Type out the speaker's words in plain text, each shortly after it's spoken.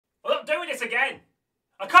do this again.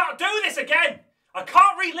 I can't do this again. I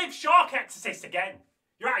can't relive Shark Exorcist again.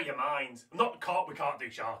 You're out of your mind. We can't do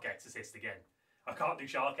Shark Exorcist again. I can't do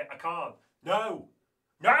I can't. No.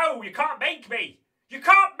 No, you can't make me. You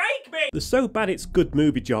can't make me! The so bad it's good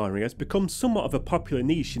movie genre has become somewhat of a popular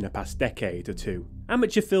niche in the past decade or two.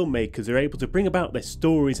 Amateur filmmakers are able to bring about their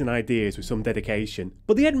stories and ideas with some dedication,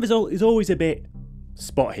 but the end result is always a bit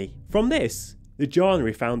spotty. From this, the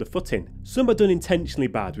genre found a footing. Some are done intentionally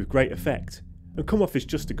bad with great effect, and come off as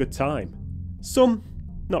just a good time. Some,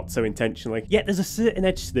 not so intentionally, yet there's a certain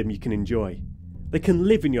edge to them you can enjoy. They can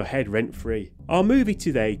live in your head rent-free. Our movie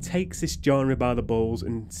today takes this genre by the balls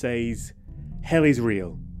and says, hell is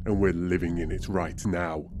real, and we're living in it right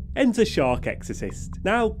now. Enter Shark Exorcist.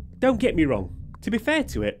 Now, don't get me wrong. To be fair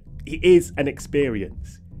to it, it is an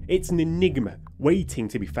experience. It's an enigma waiting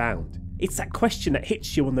to be found. It's that question that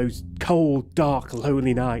hits you on those cold, dark,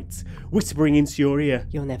 lonely nights, whispering into your ear,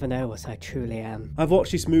 "You'll never know what I truly am." I've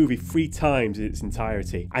watched this movie 3 times in its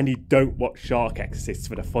entirety, and you don't watch Shark Exorcist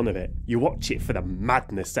for the fun of it. You watch it for the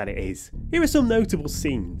madness that it is. Here are some notable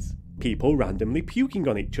scenes. People randomly puking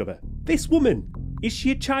on each other. This woman, is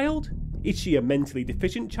she a child? Is she a mentally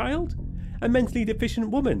deficient child? A mentally deficient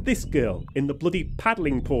woman? This girl in the bloody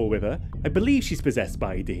paddling pool with her, I believe she's possessed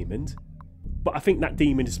by a demon. But I think that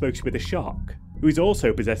demon is supposed to be the shark, who is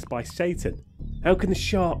also possessed by Satan. How can the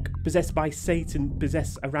shark possessed by Satan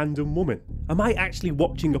possess a random woman? Am I actually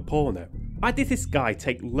watching a porno? Why did this guy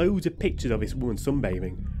take loads of pictures of this woman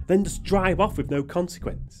sunbathing, then just drive off with no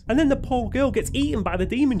consequence? And then the poor girl gets eaten by the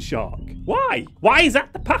demon shark. Why? Why is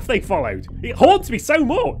that the path they followed? It haunts me so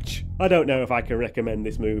much! I don't know if I can recommend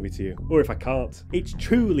this movie to you, or if I can't. It's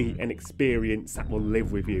truly an experience that will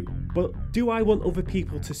live with you. But do I want other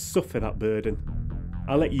people to suffer that burden?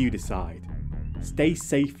 I'll let you decide. Stay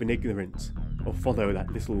safe and ignorant, or follow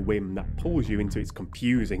that little whim that pulls you into its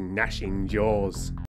confusing, gnashing jaws.